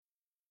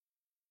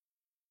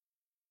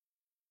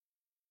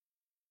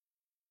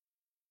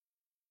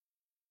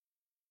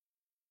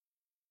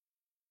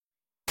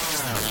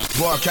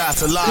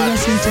Broadcast alive.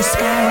 Listen to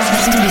Skyrock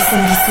tous les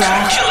samedis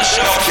soirs.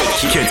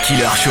 Cut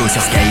Killer Show sur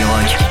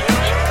Skyrock.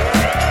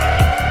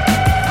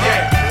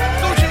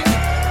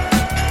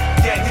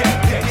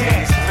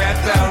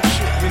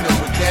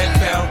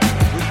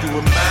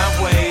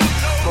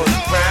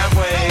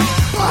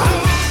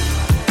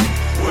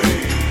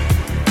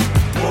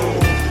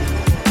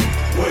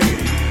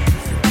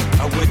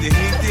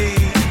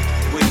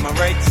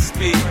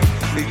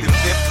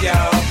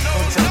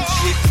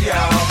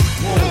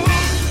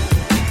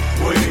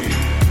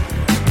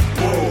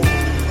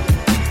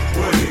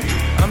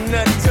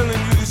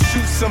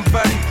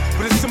 Somebody,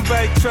 but if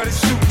somebody try to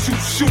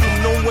shoot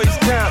him, don't waste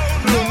time.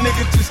 Little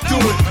nigga, just do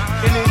it.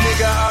 Any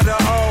nigga out of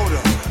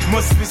order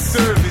must be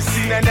service.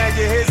 See, now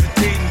you're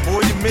hesitating,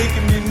 boy, you're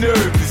making me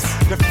nervous.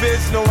 The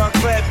feds know I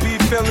clap B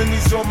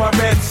felonies on my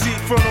rap sheet.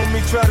 Front on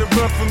me, try to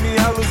run for me,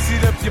 hollow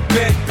seat up your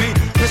back beat.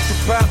 Pistol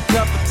pop,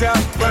 drop a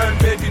top, burn,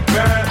 baby,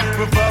 burn.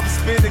 Revolver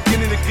spin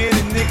again and again,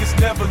 and niggas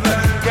never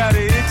learn. Got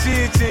a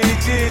itchy,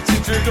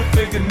 trigger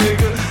finger,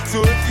 nigga.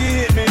 So if you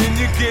hit me and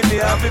you get me,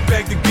 I'll be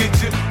back to get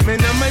you. Man,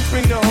 I might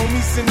bring the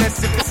homies in,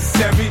 that's if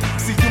necessary.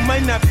 See, you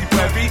might not be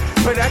worried,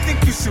 but I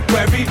think you should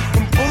worry.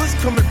 When bullets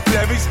come in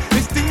flurries,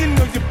 next thing you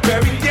know you're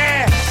buried.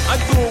 Yeah, I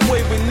do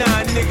away with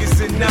 9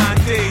 niggas in 9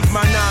 days.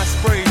 My 9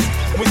 sprays,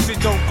 when shit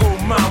don't go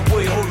my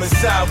way, hold it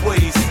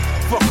sideways.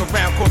 Fuck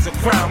around, cause a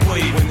crime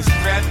wave. When it's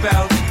rap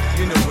out,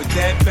 you know what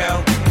that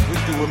bout. We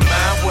do it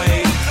my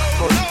way,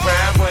 cause a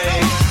crime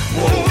wave.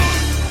 Whoa,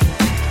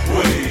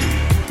 wait,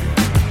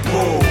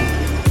 whoa,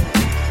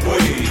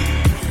 wait.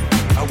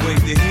 I wait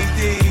the heat,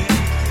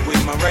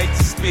 with my right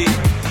to speak.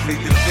 Lead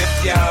the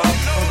fifth, y'all.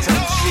 Don't tell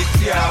them shit,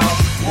 y'all.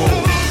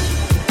 Whoa,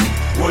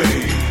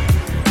 wait,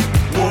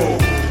 whoa,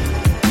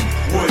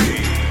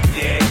 wait.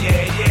 Yeah,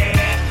 yeah, yeah.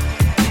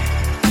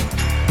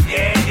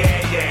 Yeah,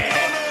 yeah, yeah.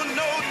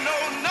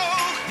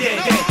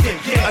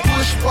 I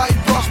push white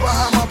bras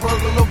behind my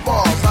burglar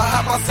bars. I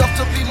have myself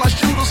to be my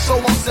shooter, so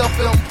I'm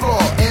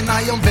self-employed. And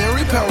I am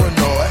very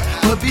paranoid,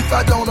 but beef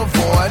I don't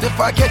avoid. If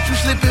I catch you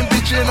slipping,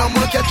 bitchin',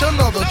 I'ma catch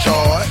another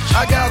charge.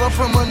 I got a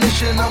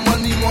premonition, I'ma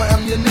need more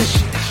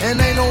ammunition. And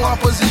ain't no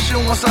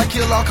opposition once I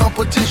kill our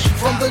competition.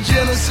 From the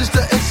Genesis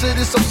to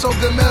Exodus, I'm so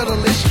good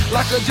metalish.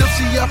 Like a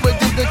gypsy, I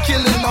predict the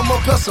killing, I'm a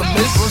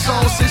pessimist. From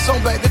zone 6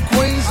 on back to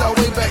Queens, all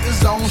way back to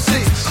zone 6.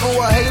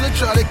 Oh, a hater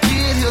try to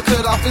kid, he'll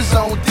cut off his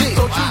own dick.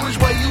 So choose which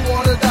way you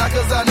wanna die,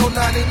 cause I know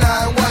 99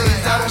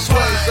 ways. I don't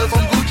sway, so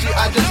from Gucci,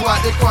 I just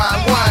watch the crime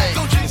way.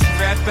 Gucci's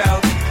rap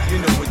out, you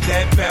know what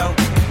that bout.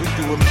 We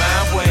do it my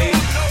way,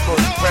 cause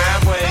the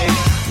crime way.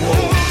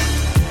 Whoa,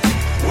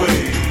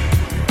 wait,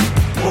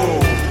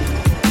 whoa,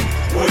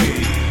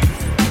 wait.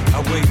 I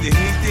wait the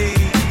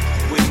heat,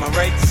 with my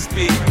right to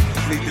speak.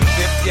 Lead the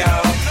fifth,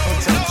 y'all. Don't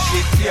tell them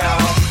shit,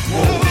 y'all.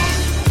 Whoa,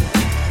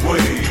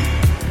 wait,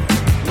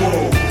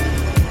 whoa,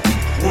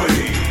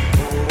 wait.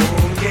 Oh,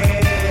 yeah.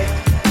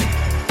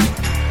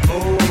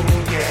 Oh,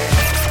 yeah.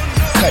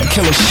 Cut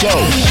Killer Show.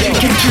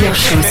 Cut Killer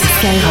Show sur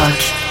Skyrock.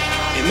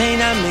 It may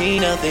not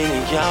mean nothing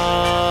to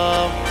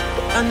y'all,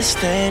 but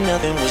understand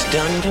nothing was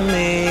done for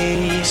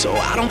me. So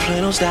I don't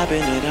plan on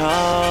stopping at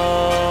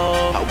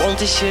all. I want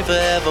this shit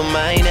forever,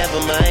 mine,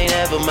 ever mine,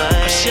 ever mine.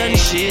 I'm shutting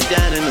shit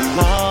down in the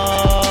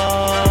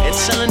mall and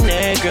telling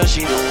that girl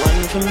she the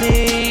one for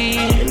me.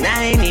 And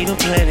I ain't even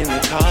planning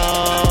the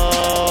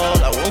call.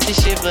 I want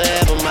this shit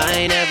forever,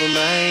 mine, ever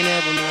mine,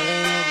 ever mine.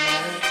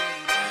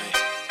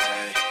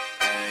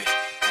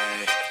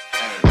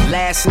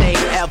 Last name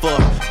ever,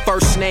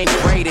 first name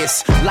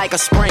greatest. Like a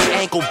sprained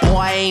ankle,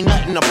 boy, ain't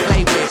nothing to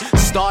play with.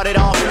 Started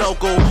off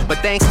local, but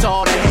thanks to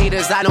all the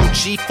haters, I know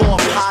G4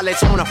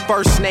 pilots on a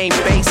first name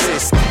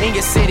basis. In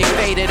your city,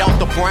 faded off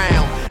the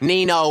brown.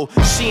 Nino,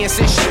 she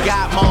insists she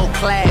got more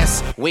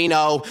class. We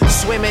know,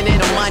 swimming in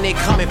the money,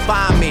 come and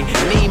find me.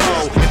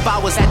 Nemo, if I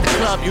was at the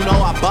club, you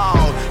know I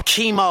balled.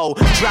 Chemo,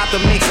 dropped a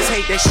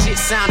mixtape, that shit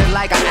sounded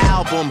like an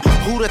album.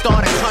 Who'da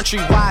thought a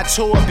countrywide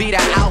tour be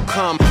the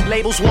outcome?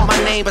 Labels want my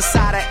name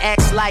beside an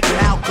X like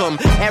Malcolm.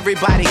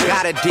 Everybody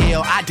got a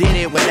deal, I did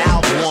it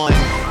without one.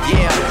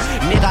 Yeah,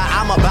 nigga,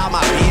 I'm about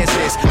my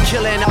business.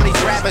 Killing all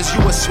these rappers, you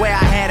would swear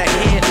I had a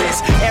hit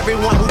list.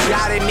 Everyone who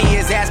doubted me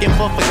is asking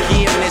for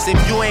forgiveness. If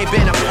you ain't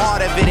been a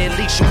part of it, at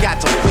least you got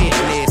to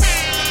witness.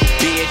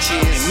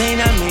 Bitches. It may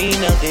not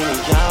mean nothing to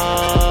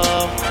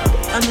y'all,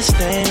 but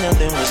understand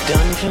nothing was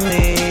done for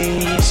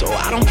me. So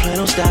I don't plan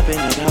on stopping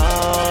at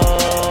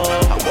all.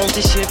 I want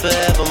this shit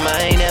forever,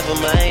 mine, ever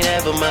mine,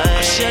 ever mine.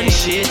 I'm shutting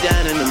shit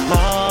down in the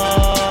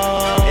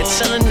mall and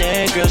telling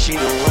that girl she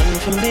the one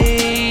for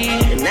me.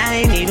 And I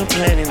ain't even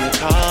planning the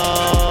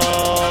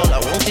call. I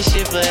want this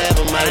shit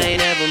forever,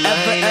 mine, ever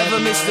mine. Ever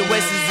Mr.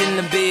 West is in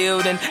the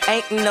building.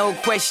 Ain't no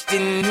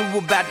question who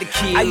about to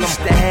kill him. I used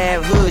to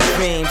have hood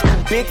dreams,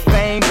 big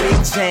fame,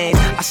 big chains.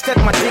 I stuck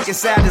my dick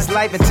inside his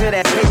life until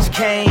that bitch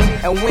came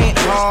and went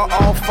hard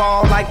all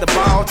fall like the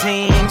ball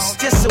teams,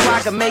 just so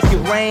I could make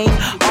it rain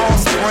all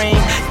spring.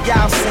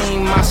 Y'all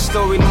seen my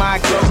story, my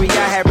glory.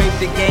 I had raped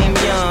the game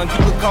young.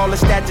 You could call it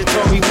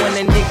statutory when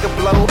a nigga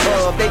blow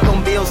up. They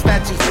gon' build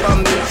statues for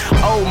me.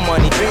 Old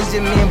money,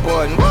 Benjamin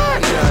Button,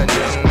 what?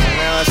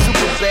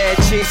 Super bad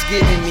chicks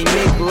giving me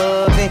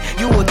McLovin'.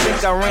 You would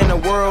think I ran the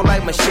world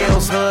like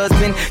Michelle's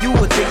husband. You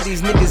would think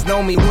these niggas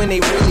know me when they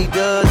really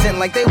doesn't.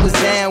 Like they was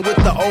down with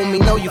the old me.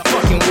 No, you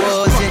fucking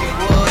wasn't.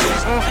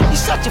 You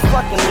such a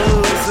fucking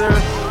loser.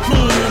 He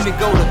ain't even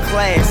go to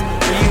class.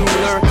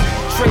 Bueller.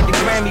 Trade the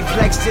Grammy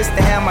Plex just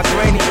to have my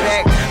granny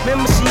back.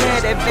 Remember she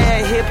had that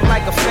bad hip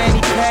like a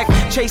fanny pack.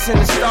 Chasing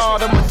the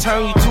star, I'ma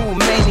turn you to a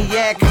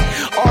maniac.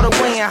 All the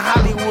way in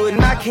Hollywood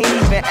and I can't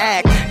even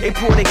act. They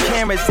pull their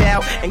cameras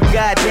out and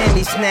goddamn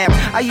they snap.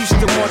 I used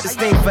to want this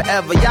thing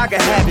forever, y'all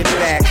can have it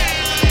back.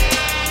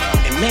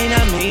 It may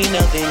not mean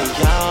nothing to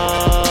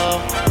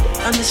y'all,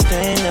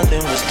 understand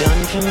nothing was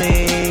done for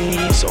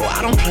me, so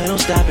I don't plan on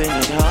stopping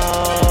at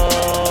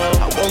all.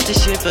 I want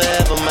this shit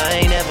forever,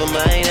 mine, ever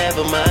mine,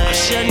 ever mine. I'm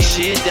shutting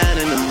shit down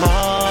in the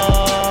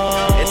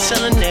mall and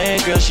telling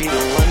that girl she the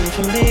one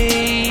for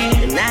me,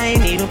 and I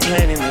ain't even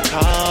planning to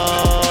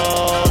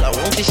call. I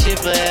want this shit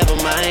forever,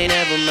 mine,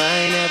 ever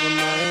mine, ever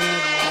mine.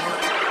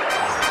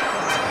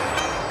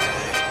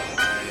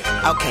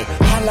 Okay,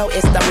 hello,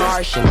 it's the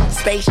Martian,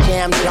 Space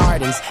Jam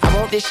Jordans. I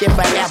want this shit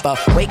forever,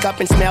 wake up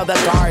and smell the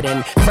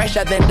garden,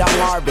 fresher than the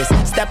harvest,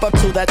 step up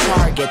to the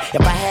target.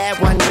 If I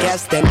had one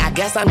guess, then I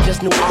guess I'm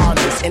just New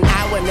Orleans, and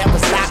I would never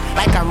stop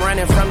like I'm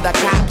running from the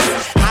cops.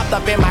 Hopped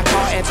up in my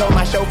car and told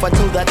my chauffeur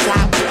to the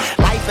top.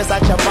 Life is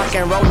such a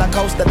fucking roller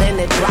coaster, then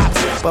it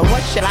drops. But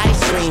what should I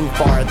scream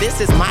for?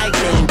 This is my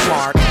theme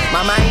park.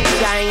 My mind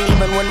shine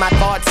even when my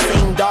thoughts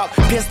seem dark.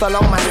 Pistol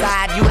on my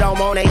side, you don't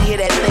wanna hear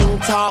that thing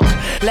talk.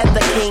 Let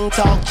the king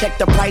talk, check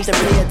the price and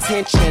pay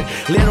attention.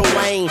 Lil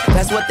Wayne,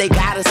 that's what they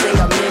gotta say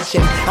or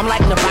mention. I'm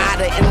like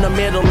Nevada in the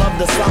middle of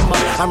the summer.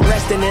 I'm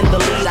resting in the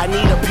lead, I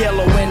need a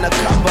pillow and a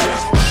cover.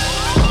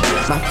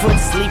 My foot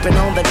sleeping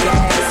on the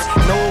gas.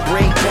 No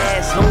break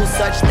pass, no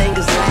such thing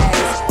as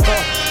last.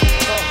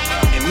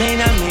 It may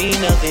not mean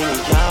nothing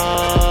to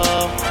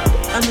y'all,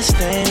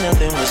 understand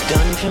nothing was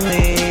done for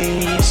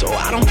me, so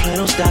I don't plan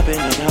on stopping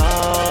at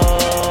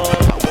all.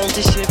 I want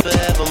this shit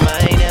forever,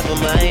 mine, ever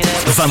mine,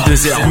 ever.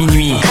 22h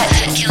minuit.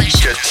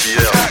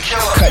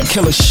 Cut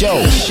Killer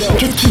Show.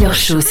 Cut Killer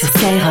Show sur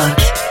Skyrock.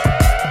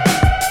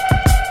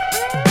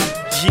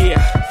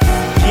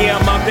 Yeah,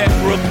 I'm out at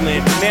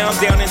Brooklyn. Now I'm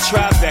down in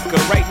Tribeca,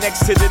 right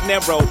next to the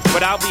Narrow.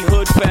 But I'll be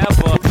hood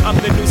forever. I'm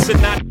the new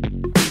Sinatra.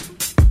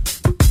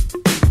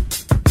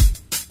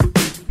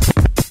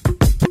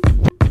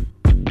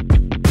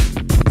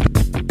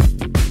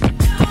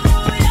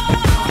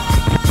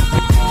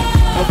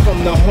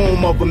 The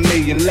home of a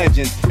million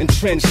legends and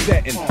trend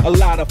setting. A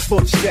lot of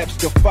footsteps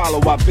to follow,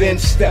 I've been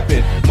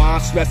stepping.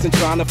 Mind stressing,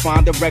 trying to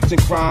find direction,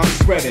 crime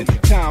spreading.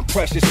 Time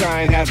precious,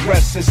 I ain't had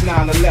rest since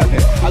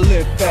 9/11. I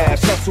live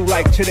fast, hustle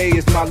like today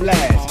is my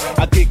last.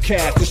 I get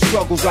cash, the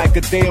struggles like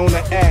a day on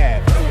the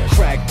ab.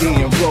 Crack D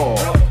and raw,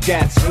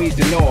 gas squeezed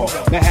and all.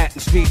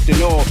 Manhattan speaks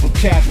and all, from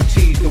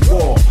casualties to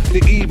war.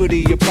 The evil,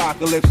 the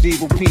apocalypse,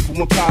 evil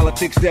people in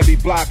politics. Every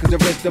block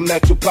is the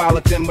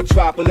metropolitan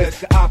metropolis.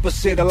 The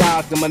opposite of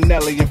Liza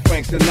Minnelli and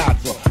Frank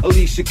Sinatra.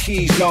 Alicia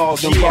Keys,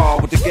 Nas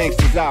involved with the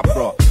gangsters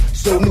opera.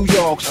 So New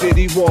York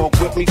City, walk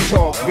with me,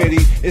 talk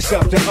gritty. It's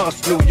up to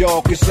us, New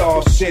York, it's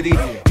all city.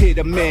 Hear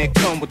the man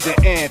come with the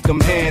anthem,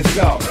 hands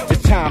up.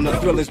 It's time to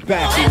thrill is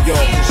back and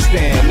y'all can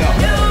stand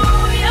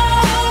up.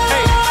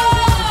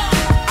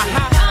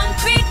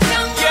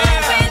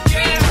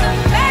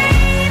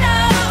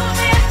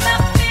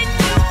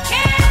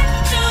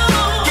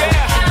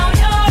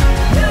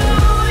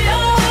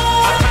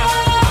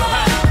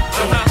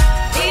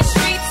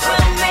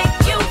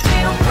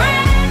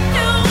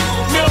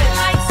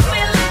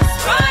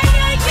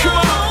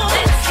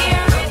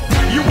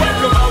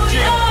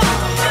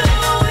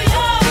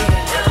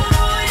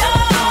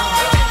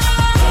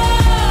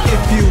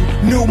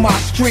 My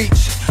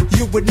streets,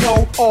 you would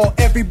know all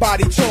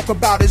everybody talk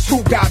about is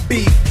who got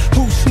beef,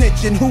 who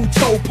snitching, who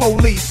told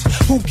police,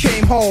 who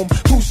came home,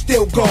 who's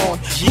still gone,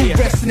 who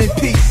resting in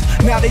peace.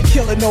 Now they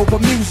killing over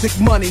music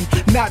money,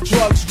 not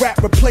drugs.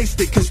 Rap replaced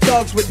it, cause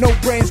thugs with no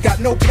brains got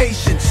no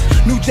patience.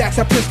 New Jacks,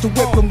 I pistol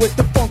whipping with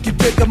the funky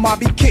rhythm I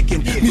be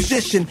kicking.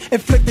 Musician,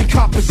 inflicting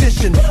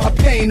composition of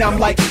pain. I'm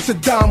like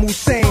Saddam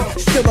Hussein,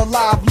 still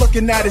alive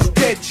looking at his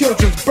dead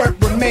children's burnt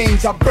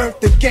remains. I burnt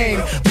the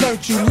game,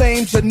 learned you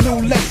lames a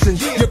new lesson.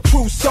 Your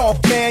crew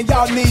soft, man,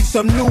 y'all need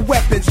some new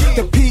weapons.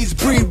 The P's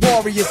breed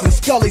warriors and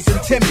Scullies and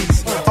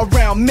Timmys.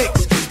 Around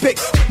mix,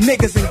 spicks,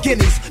 niggas and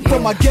guineas.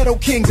 From my ghetto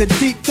kings and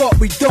deep thought,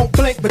 we don't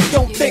blink but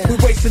don't think we're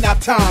wasting our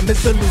time.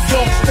 It's a New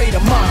York state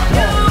of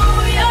mind.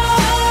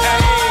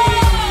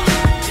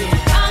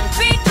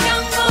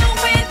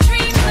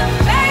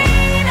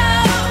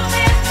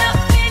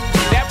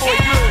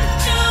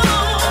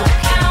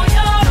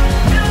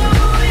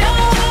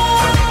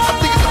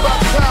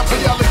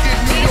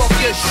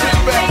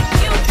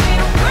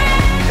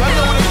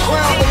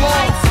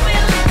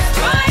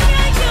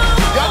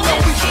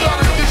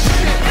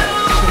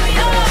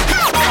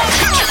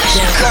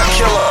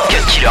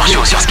 Killer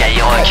Show sur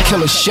Skyrock.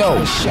 Killer Show.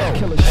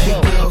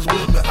 Girls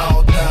with me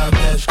all time,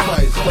 that's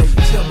crazy.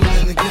 Tell me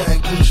in the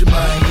gang, push your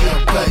mind, yeah,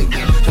 baby.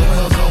 The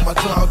wheels on my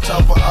trunk,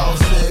 chopper all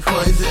said crazy.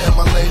 crazy, and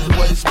my lazy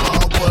way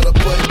small, but a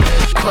butt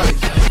that's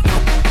crazy.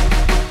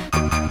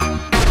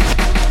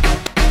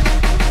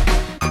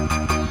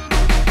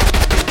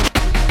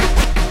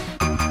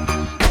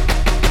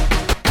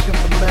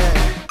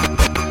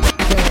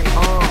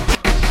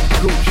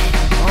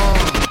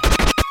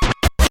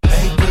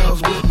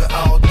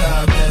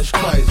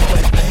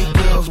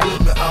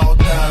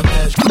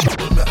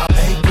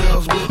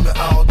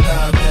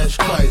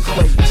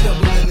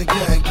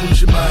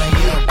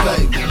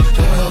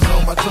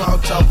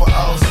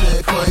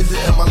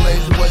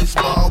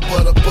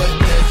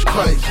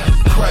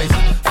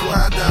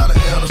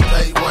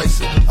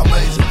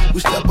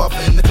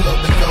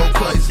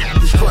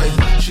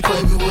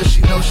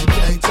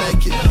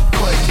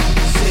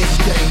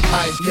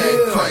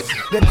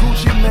 That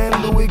Gucci man,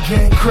 Louis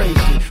gang crazy.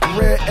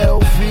 Red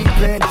LV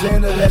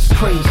bandana, that's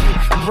crazy.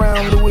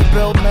 Brown Louis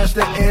belt match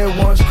the Air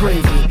One's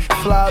gravy.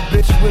 Fly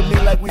bitch with me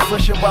like we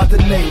fresh about the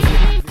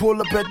Navy. Pull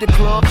up at the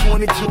club,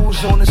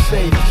 22s on the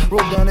stage.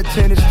 Roll down the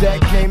tennis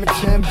stack, game of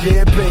 10,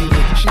 yeah baby.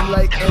 She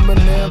like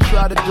Eminem,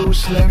 try to do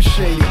Slim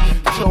Shady.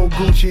 Told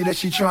Gucci that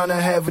she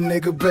tryna have a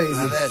nigga baby.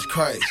 Now that's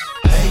crazy.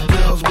 8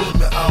 girls with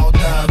me all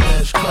time,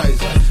 that's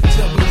crazy.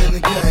 Timberland in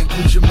the gang,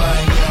 Gucci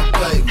mine, yeah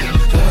baby.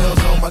 Girls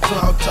on my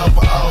trunk top,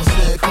 I all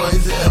said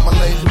crazy. And my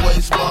lazy way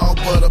small,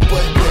 but a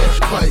butt that's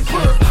crazy.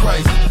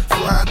 Crazy.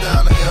 Flying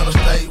down the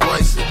interstate,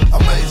 racing.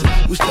 Amazing.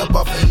 We step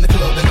up in the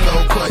club, they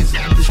go crazy.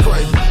 It's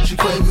crazy. She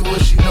crazy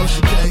what she know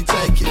she can't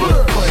take it.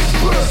 Crazy.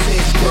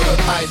 6 girl,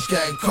 ice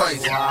game,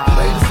 crazy.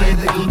 Ladies say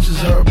that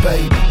Gucci's her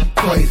baby.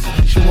 Crazy.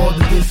 She want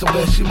to get so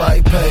bad she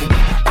might pay me.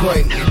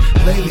 Crazy.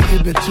 Lately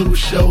it been too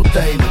show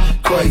daily.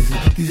 Crazy.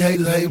 These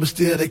haters hate but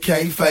still they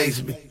can't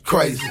face me.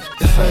 Crazy.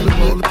 This ain't a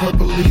roll of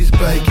purple leaves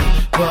baking.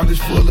 Brownish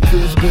full of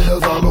kush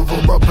bells all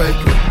over my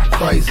bacon.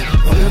 Crazy.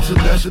 I'm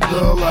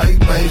international like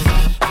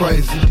Macy's.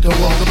 Crazy. Don't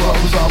want the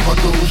problems off my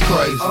dudes.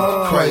 Crazy.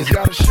 Crazy.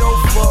 Got a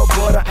chauffeur,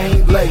 but I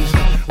ain't lazy.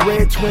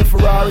 Red twin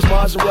Ferraris,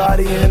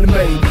 Maserati, and the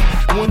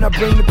Maybe. When I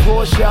bring the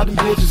Porsche out, them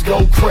bitches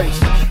go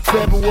crazy.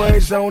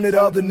 February's on it,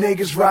 other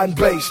niggas riding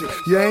basic.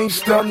 You ain't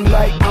stunting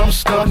like I'm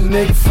stunting,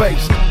 nigga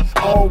face it.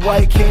 All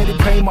white candy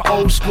paint, my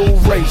old school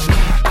racing.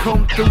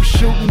 Come through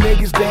shooting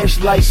niggas, dash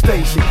like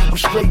Stacy. I'm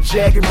straight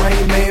jacket,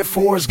 Rain Man,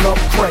 Forrest Gump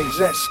crazy.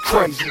 That's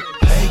crazy.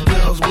 8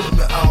 girls with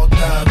me all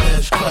time,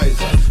 that's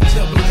crazy.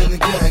 Timberland in the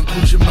gang,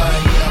 Gucci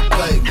mine, yeah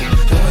baby.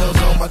 Girls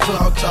on my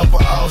trunk top,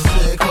 I all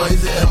said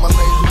crazy. And my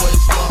lazy way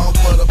small,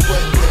 but a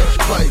butt that's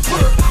crazy.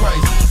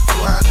 Crazy.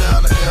 Flying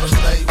down the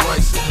interstate,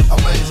 racing.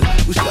 Amazing.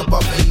 We step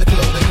up in the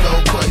club, they go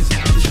crazy.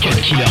 Cut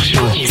Killer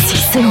Show.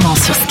 C'est seulement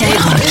sur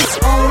Skyrock. It's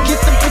on,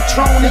 get the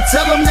Patron and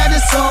tell them that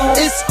it's on.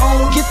 It's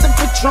on, get the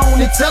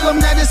Patron and tell them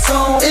that it's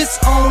on. It's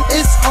on,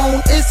 it's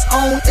on, it's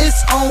on,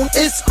 it's on,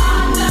 it's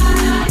on.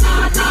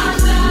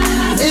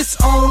 It's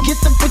on, get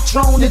the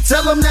Patron and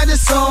tell them that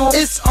it's on.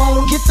 It's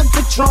on, get the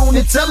Patron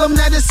and tell them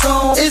that it's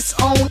on. It's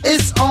on,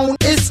 it's on,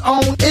 it's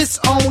on, it's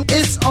on,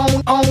 it's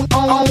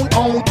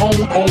on,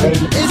 on.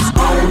 It's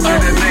on to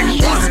the next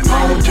one. It's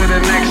on to the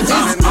next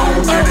one. It's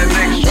on to the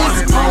next one.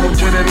 It's on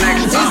to the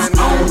next one. It's on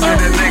to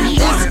the next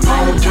one. It's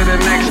on to the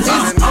next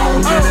one. It's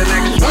on to the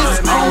next one. It's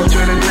on to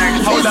the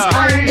next one. Hold up.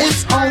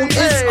 It's on,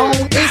 it's on,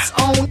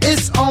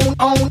 it's on,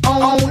 it's on.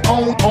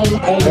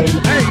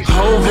 Hey,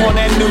 Hove on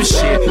that new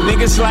shit.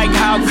 Niggas like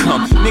how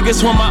come?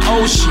 Niggas want my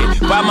old shit,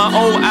 buy my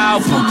old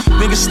album.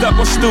 Niggas stuck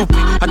on stupid,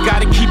 I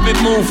gotta keep it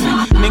moving.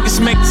 Niggas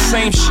make the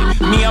same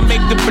shit, me I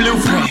make the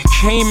blueprint.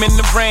 Came in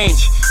the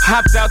range,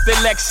 hopped out the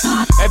Lexus.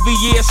 Every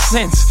year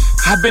since,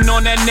 I've been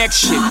on that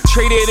next shit.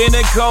 Traded in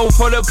a gold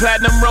for the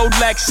platinum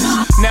Rolexes.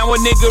 Now a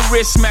nigga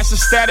wrist match the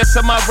status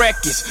of my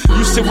records.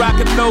 Used to rock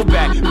a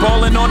throwback,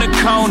 ballin' on a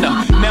corner.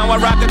 Now I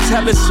rock a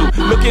telesuit,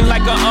 looking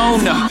like a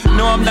owner.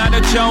 No, I'm not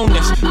a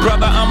Jonas,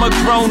 brother, I'm a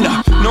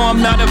grown-up. No,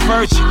 I'm not a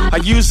virgin, I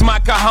use my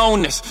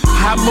cojones.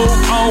 I move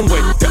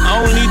onward, the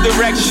only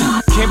direction.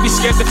 Can't be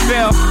scared to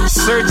fail,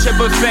 search of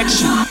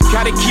perfection.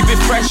 Gotta keep it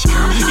fresh,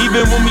 girl,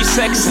 even when we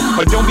sexin'.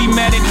 Or don't be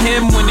mad at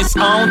him when it's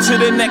on to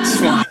the next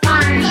one.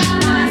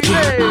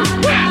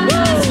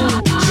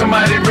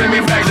 Somebody bring me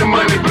back the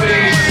money,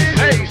 please.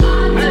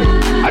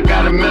 I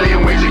got a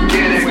million ways to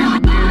get it.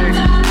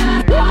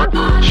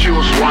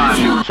 Choose one.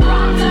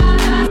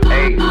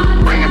 Hey,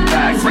 bring it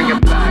back, bring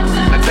it back.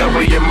 Now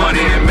double your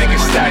money and make it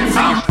stack.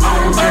 I'm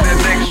on to the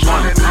next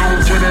one.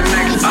 On to the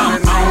next one.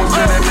 On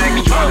to the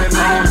next one.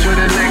 On to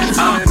the next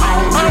one.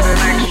 On to the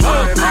next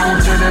one. On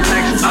to the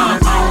next one.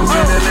 On to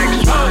the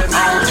next one.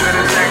 On to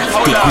the next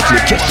one. T'écoutes le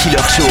Cut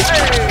Killer Show.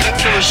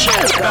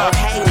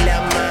 Hey,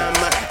 lil'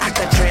 mama, I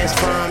could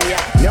transform ya.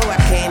 No, I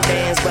can't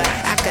dance, but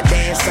I could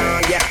dance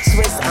on ya.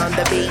 Swiss on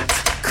the beat,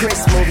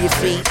 Chris, move your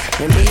feet.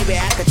 And baby,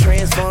 I could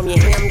transform you,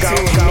 him to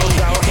me.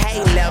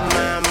 Hey, lil'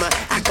 mama,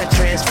 I could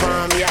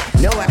transform ya.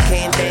 No, I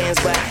can't dance,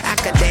 but I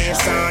could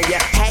dance on ya.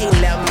 Hey,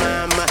 lil'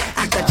 mama,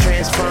 I could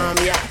transform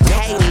ya.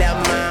 Hey, lil'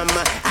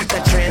 mama, I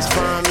could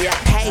transform ya.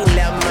 Hey,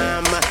 lil'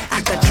 mama,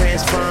 I could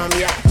transform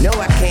ya. No,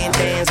 I can't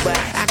dance, but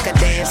I could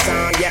dance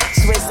on ya.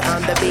 Swiss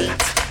on the beat,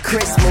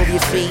 Chris, move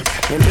your feet.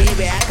 And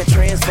baby, I could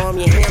transform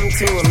you him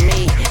to a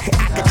me.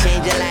 I could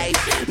change your life,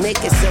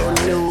 make it so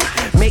new.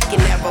 Make you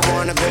never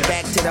wanna go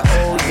back to the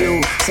old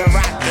you. So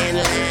rock and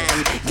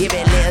lime, give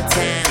it a little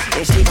time.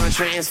 And she gon'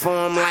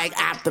 transform like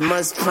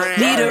Optimus Prime.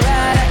 Need a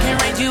ride, I can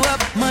range you up.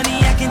 Money,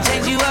 I can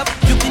change you up.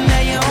 You can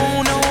have your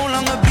own, no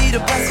longer be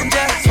the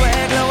passenger.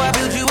 Swag low, I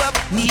build you up.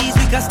 Knees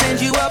weak, I stand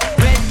you up.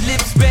 Red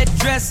lips, red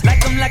dress,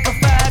 like I'm like a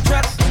fire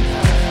truck.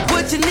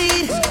 What you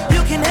need,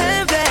 you can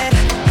have that.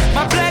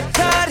 My black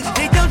card,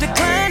 they don't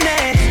decline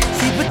that.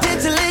 See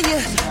potential in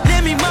you,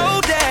 let me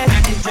mold that.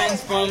 I can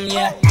transform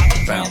ya,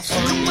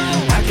 transform ya.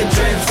 I can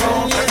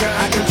transform ya,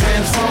 I can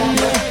transform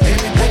ya.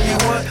 Anything you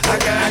want,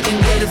 I can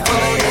get it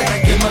for ya.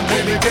 I get my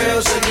baby girl,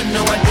 so you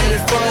know I did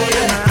it for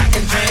ya. I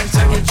can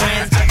transform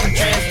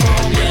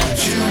ya.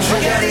 Shoes, you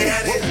got it.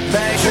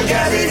 Bags, you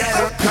got it.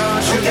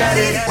 Cars, you got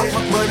it.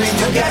 Money,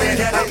 you got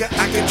it.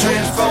 I can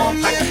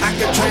transform ya, I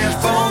can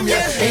transform ya.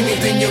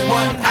 Anything you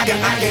want, I can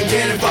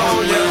get it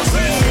for ya.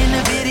 See it in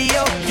the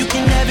video, you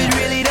can have it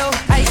really though.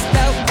 Iced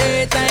out,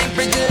 everything,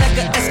 break it like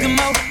an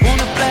Eskimo.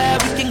 Wanna fly,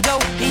 we can go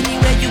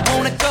anywhere you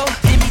wanna go.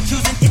 Jimmy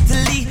choosing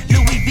Italy,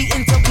 Louis V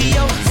in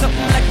Tokyo.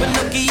 Something like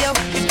Pinocchio,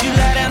 if you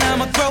lie down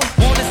I'ma grow.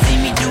 Wanna see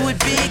me do it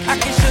big, I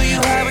can show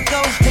you how it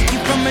goes. Take you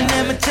from an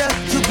amateur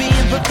to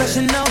being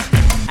professional.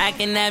 I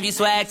can have you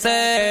swag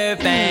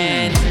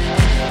surfing.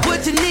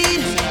 What you need,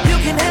 you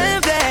can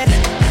have that.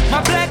 My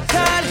black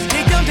card,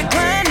 they don't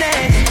decline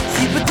that.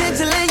 See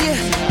potential in you,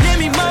 let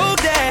me mold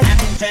that. I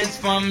can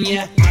transform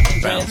ya,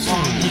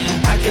 transform ya.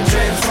 I can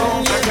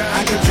transform ya,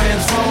 I can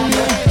transform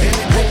ya.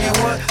 Anything you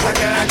want,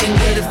 I can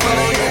get it for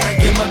ya. I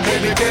get my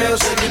baby girl,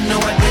 so you know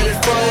I did it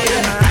for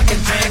ya. I can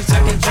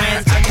transform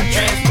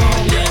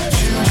ya.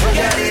 Shoes, you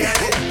got it.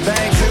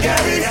 Bags, you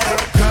got it.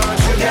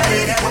 Cars, you got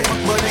it.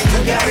 Money,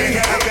 you got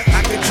it.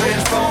 I can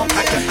transform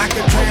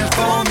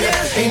ya.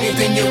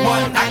 Anything you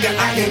want, I can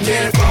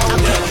get it for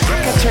ya.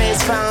 I can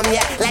transform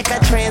ya like a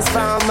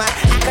transformer.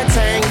 I can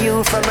turn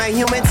you from a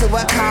human to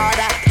a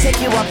carter.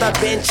 Take you off the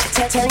bench,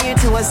 turn you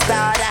to a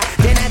starter.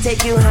 Then I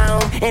take you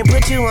home and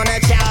put you on a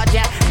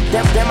charger.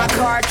 Then my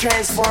car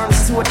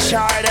transforms to a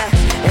charter.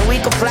 And we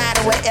can fly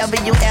to wherever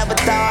you ever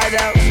thought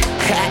of.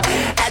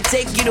 I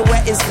take you to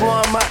where it's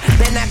warmer.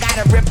 Then I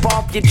gotta rip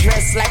off your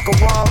dress like a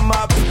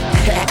warm-up.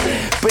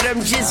 But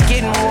I'm just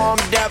getting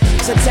warmed up.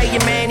 So tell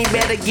your man he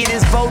better get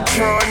his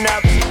Voltron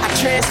up. I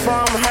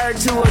transform her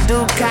to a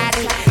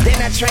Ducati.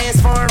 Then I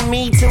transform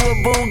me to a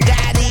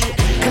Bugatti.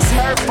 Cause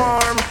her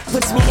form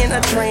puts me in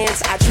a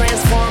trance. I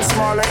transform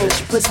smaller and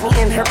she puts me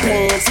in her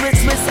pants.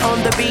 Swiss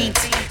on the beat,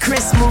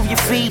 Chris move your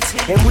feet.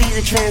 And we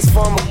to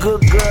transform a good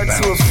girl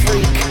to a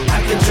freak.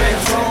 I can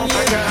transform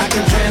ya, I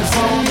can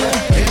transform ya.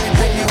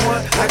 Anything you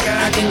want,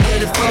 I can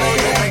get it for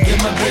ya. I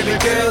get my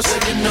baby girl, so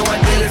you know I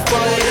did it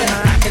for ya.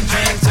 I can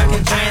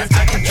transform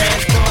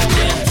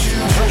ya.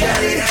 Shoes, you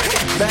got it.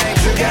 Bags,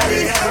 you got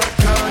it.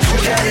 Cars,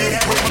 you got it.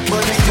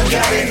 Money, you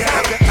got it.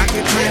 I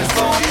can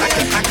transform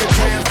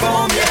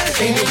ya.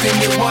 Anything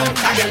you want,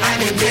 I can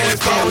get it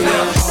for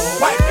ya.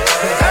 White,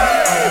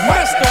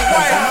 Mr.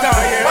 White down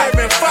here, I've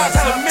been Fox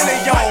a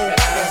million.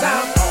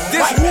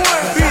 This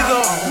would be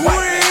the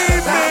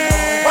remix.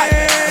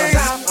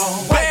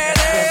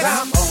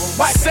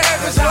 Badass,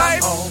 savage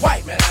life,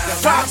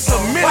 Fox a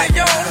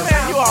million.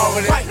 Man, you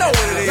already know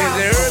what it is, you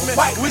heard me?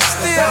 We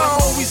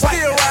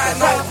still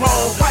riding on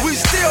chrome. We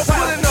still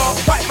pulling up,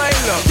 man,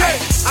 look.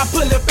 I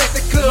pull up at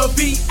the club,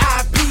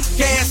 VIP,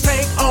 gas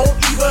tank on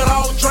E, but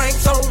all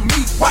drinks on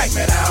me. White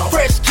man out.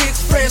 Fresh kicks,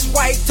 fresh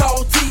white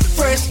tall teeth,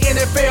 fresh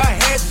NFL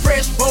hat,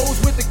 fresh bows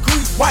with the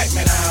grease. White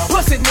man out.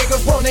 Pussy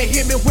niggas wanna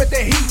hit me with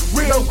the heat.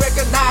 Real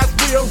recognize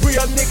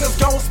real niggas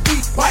gon'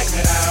 speak. White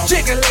man out.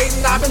 Chicken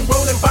laden, I've been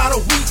rolling by the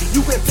week.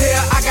 You can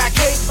tell I got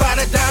cake by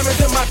the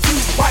diamonds in my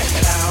teeth. White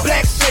man out.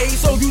 Black shade,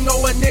 so you know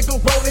a nigga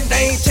rolling.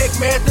 They ain't check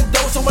me at the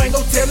door, so ain't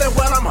no telling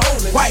what I'm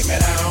holding. White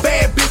man out.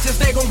 Bad bitches,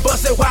 they gon'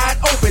 bust it wide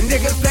open.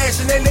 Niggas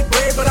flashing in the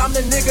bread, but I'm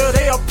the nigga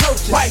they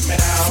approaching. White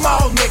man out.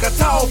 Small nigga,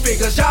 tall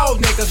figures, y'all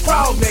niggas,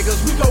 crowd niggas.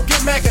 We gon'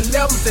 get Mac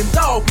 11s and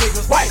dog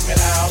niggas. White man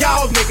out.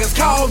 Y'all niggas,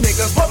 call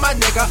niggas, but my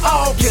nigga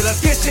all killers.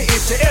 Get your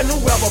issue and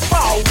whoever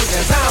fall with.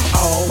 Cause I'm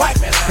on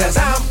white man out. Cause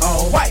I'm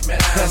on white man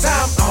out. Cause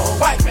I'm on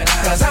white man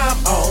out. Cause I'm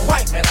on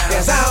white man out.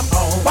 Cause I'm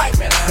on white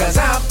man out. Cause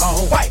I'm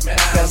on white man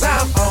out. Cause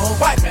I'm on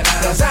white man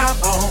out. Cause I'm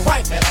on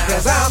white man out.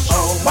 Cause I'm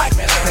on white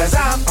man out. Cause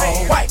I'm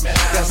on white man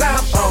out. Cause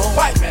I'm on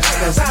white man out.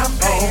 Cause I'm on white man out. Cause I'm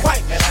on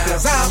white man out.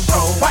 Cause I'm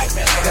on white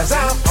man out. Cause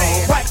I'm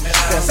on white man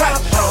out. Cause I'm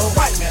on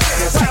white man out.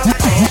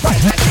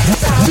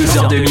 2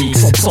 heures de mix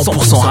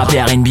 100% rap et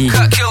R&B.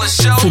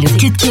 C'est le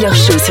Cut Killer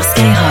Show sur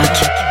Skyrock.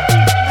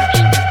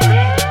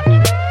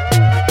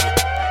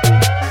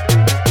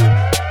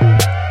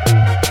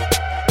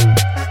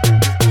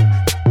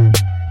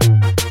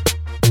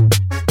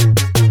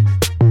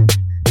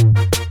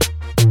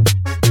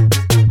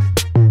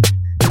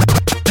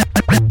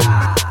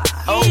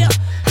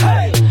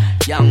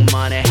 Young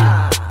Money,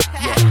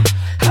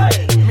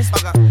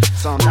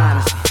 Song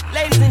Dynasty.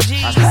 Ladies and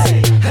G's,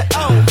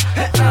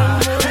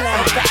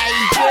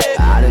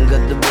 I done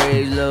got the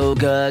braids, little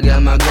girl,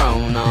 got my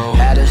grown on.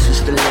 Had a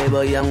sister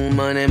label, young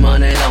money,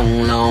 money,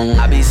 long.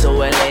 I be so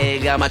LA,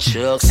 got my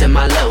trucks and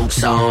my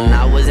looks on.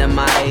 I was in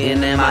my A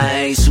and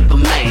MIA,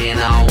 Superman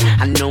on.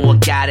 I know I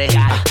got it,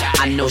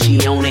 I know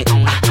she own it.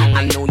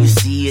 I know you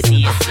see it,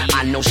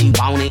 I know she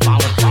want it.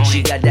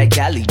 She got that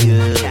Cali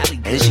good,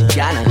 and she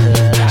got a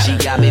hood. She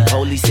got me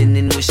policing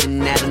and wishing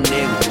that a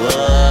nigga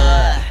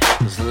would.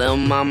 Cause lil'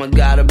 mama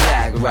got her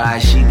back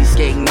right. She be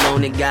skating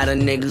on it, got a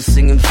nigga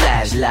singing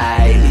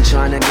Flashlight. He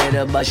tryna get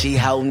her, but she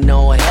holding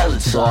no hella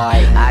toy.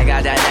 I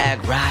got that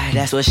act right,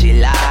 that's what she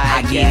like.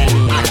 I get it,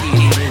 I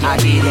get it, I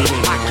get it,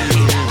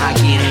 I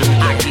get it,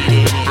 I get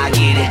it, I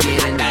get it, I get it,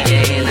 and I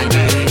get it, I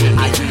get it,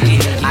 I get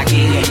it, I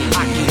get it,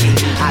 I get it,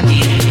 I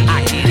get it,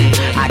 I get it,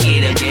 I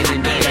get it, get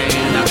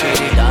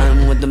it.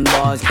 Done with them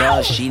boys,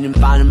 cause she done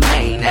find a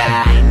main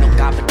now. Ain't no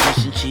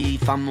competition,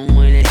 chief, I'ma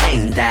win it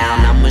hands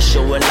down. I'ma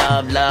show her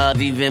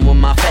love, even when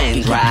my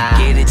fans cry.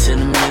 Get it to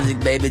the music,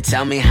 baby,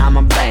 tell me how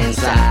my band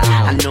sound.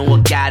 I know I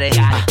got it,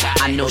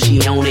 I know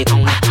she own it.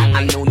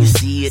 I know you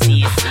see it,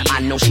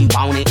 I know she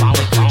want it.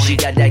 She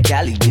got that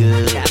Cali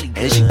good,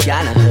 and she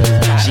got a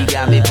hood. She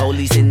got me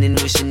policing and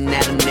wishing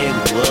that a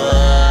nigga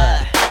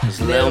would.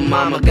 Cause lil'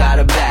 mama got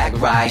her back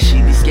right.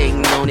 She be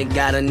skating on it,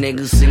 got a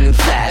nigga singing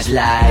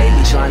Flashlight.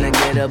 He tryna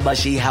get her, but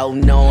she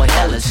holding no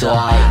hella toy.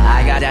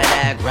 I got that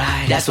act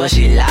right, that's what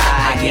she like.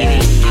 I get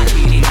it, I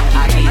get it,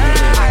 I get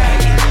it, I get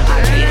it,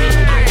 I get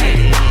it, I get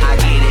it, I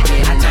get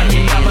it, I tell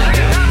you I'm like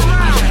it.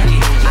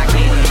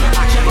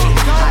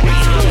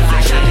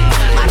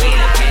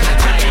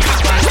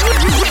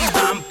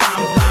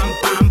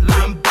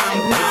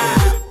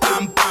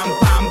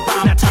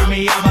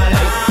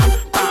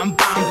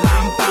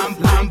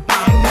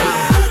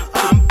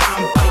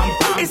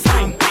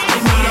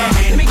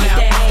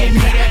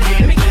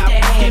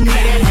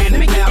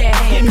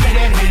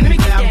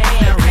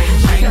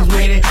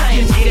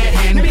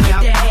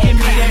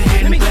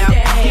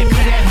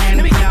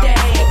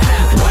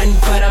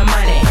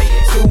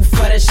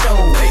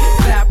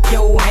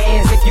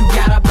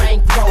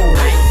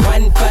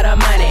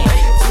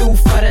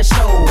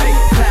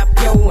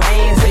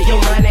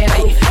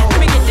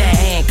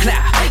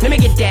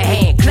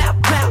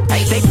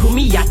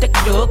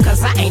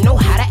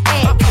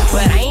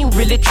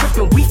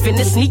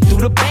 Sneak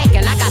through the back,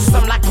 and I got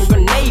something like a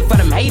grenade for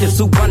them haters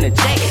who run the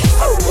jack.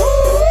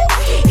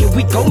 Here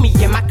we go, me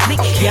and my clique.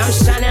 Yeah, I'm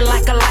shining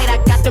like a light. I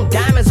got them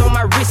diamonds on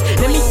my wrist.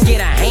 Let me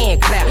get a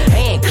hand clap,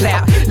 hand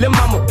clap. Lil'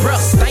 mama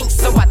breath stinks,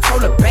 so I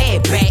told her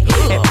bad back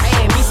and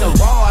pay me some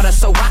water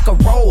so I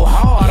could roll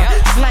harder.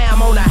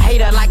 Slam on a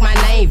hater like my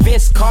name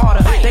Vince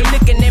Carter. They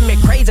looking at me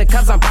crazy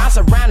cause I'm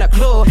bouncing around the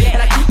club,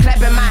 and I keep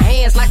clapping my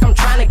hands like I'm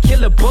trying to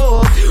kill a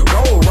bug.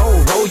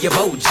 Roll your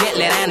boat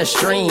gently down the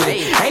stream.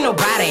 Ain't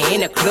nobody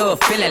in the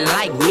club feeling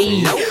like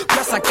me.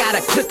 Plus I got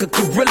a clique of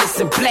gorillas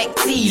and black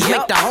tees.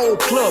 Make the whole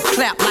club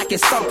clap like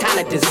it's some kind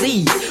of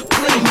disease.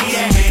 Please,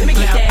 let me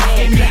get that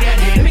hand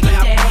clap. Let me get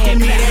that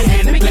hand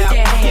clap. Let me get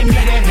that hand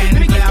clap.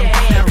 Let me get that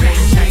hand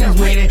clap. Let me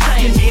get that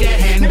hand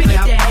clap. Let me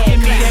get that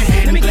hand clap.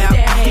 Let me get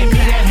that hand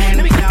clap.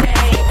 Let me get that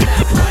hand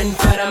clap. One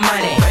for the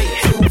money,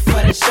 two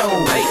for the show.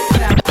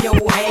 Clap your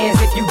hands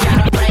if you got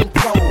a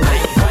bankroll.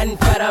 One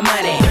for the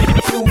money,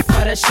 two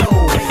for the show.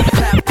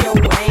 Clap your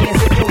hands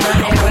if you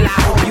money. Well, I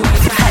hope you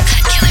excited.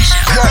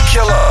 Cut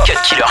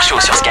Killer Show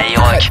sur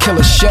Skyrock. Cut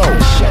Killer Show.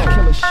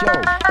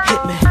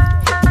 Hit me.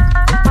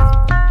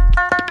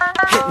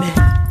 Hit me.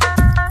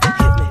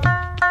 Hit me. Yeah.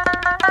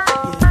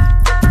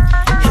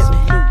 Hit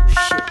me.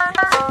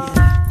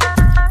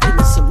 Give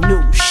me some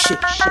new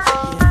shit. Yeah.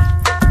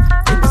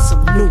 Give me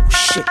some new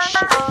shit.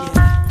 Yeah.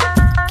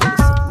 Give me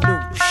some new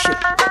shit.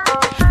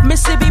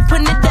 Mississippi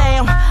putting it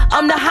down.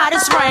 I'm the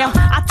hottest round.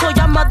 I told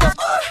y'all mother,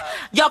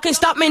 y'all can't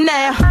stop me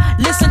now.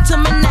 Listen to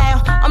me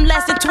now. I'm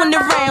lasting 20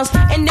 rounds.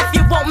 And if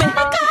you want me,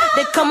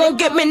 then come on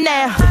get me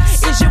now.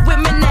 Is you with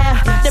me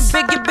now? Then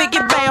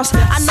biggie bounce.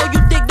 I know you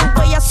dig the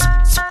way I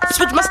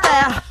switch my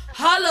style.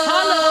 Holla,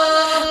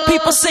 holla.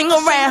 People sing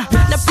around.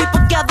 Now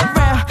people gather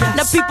round.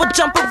 Now people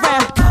jump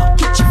around.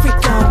 Get your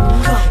freak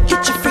on.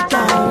 Get your freak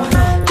on.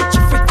 Get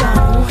your freak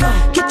on.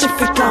 Get your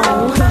freak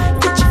on.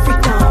 Get your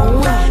freak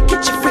on.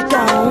 Get your freak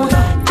on.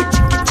 Get your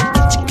freak on.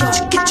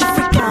 Get your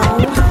freak on.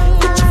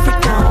 Get your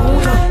freak on.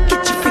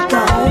 Get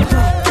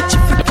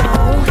your freak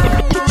on. Get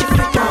your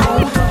freak on.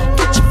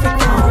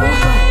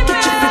 Get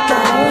your freak on. Get your freak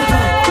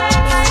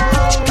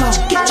on.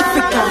 Get your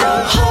freak on.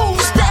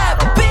 Who's that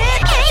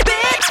bitch?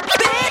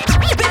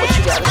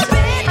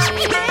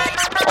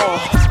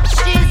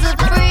 She's a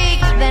freak.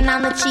 Then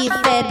I'm the chief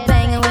head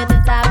banging with the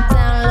top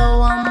down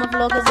low on the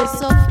floor cause it's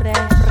so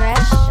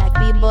fresh. Like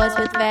B-boys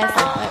with vests,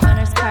 white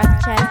runners, car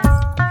chests.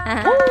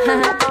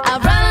 I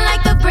run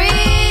like a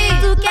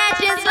breeze to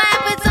catch and slap,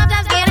 but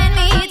sometimes getting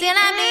me till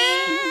I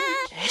bleed.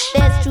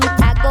 There's truth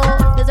I go,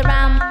 there's a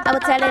rhyme, I will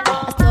tell it.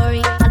 A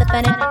story, I'll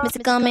defend it,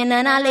 Mr. Coming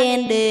and I'll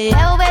end it.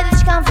 Where did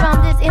you come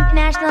from? This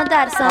international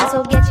data song.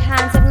 So get your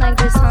hands up like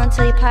this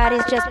until your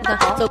party's just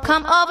begun. So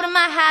come over to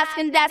my house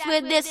and that's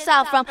where this is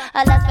all from.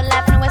 A lust for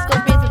laughing, West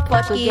Coast breeze with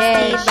Portuguese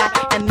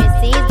feedback. And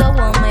Missy's the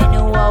woman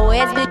who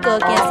always be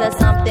cooking.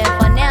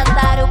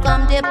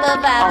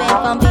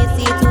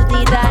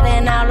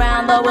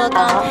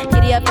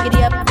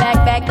 Giddy up,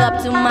 back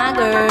up to my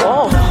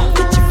girl.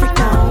 Get your freak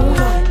on,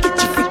 get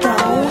your freak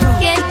on.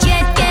 Get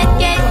your freak on,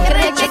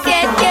 get your freak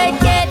on.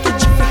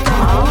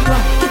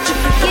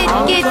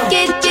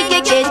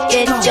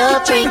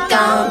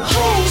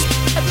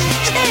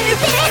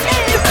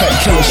 Cut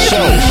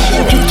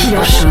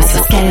Killer Show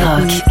sur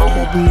Skyrock.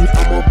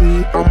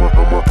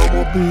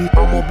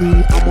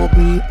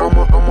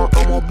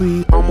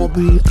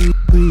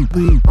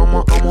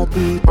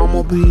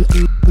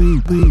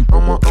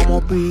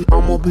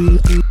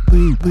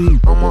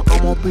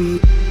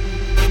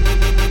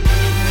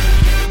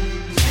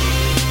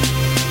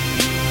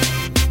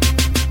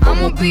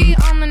 I'ma be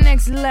on the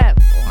next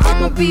level.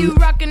 I'ma be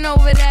rocking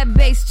over that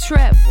bass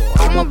treble.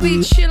 I'ma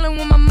be chilling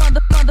with my mother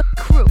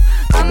crew.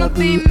 I'ma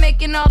be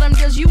making all them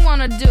deals you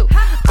wanna do.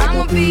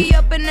 I'ma be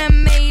up in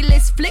them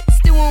A-list flicks,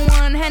 doing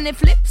one-handed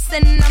flips,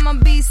 and I'ma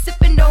be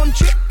sipping, don't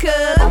trip,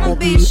 cause I'ma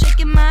be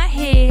shaking my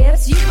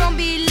hips. You gon'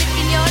 be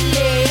licking your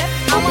lip.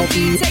 I'ma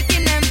be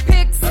taking them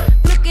pics,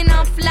 looking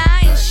all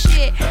fly and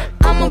shit.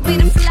 I'ma be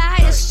the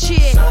flyest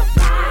chick.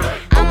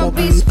 I'ma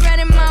be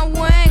spreading my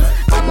wings.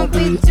 I'ma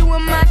be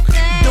doing my thing.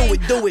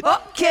 Do it.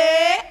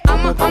 Okay,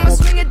 I'ma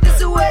swing it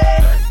this way.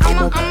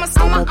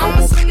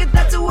 I'ma swing it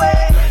that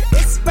way.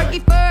 It's Frankie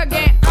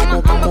Fergie.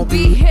 I'ma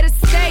be here to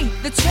stay.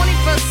 The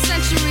 21st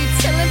century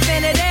till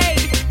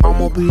infinity.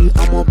 I'ma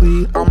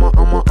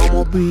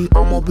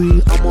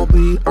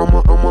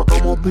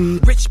be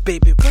rich,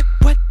 baby.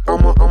 What?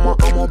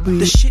 I'ma be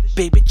the shit,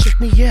 baby. Check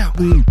me out.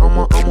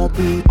 I'ma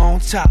be on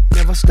top,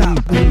 never stop.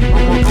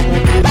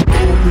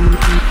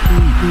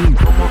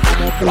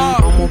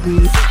 I'ma be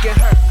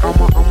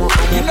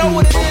You know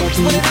what it is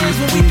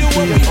when we do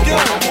what we do.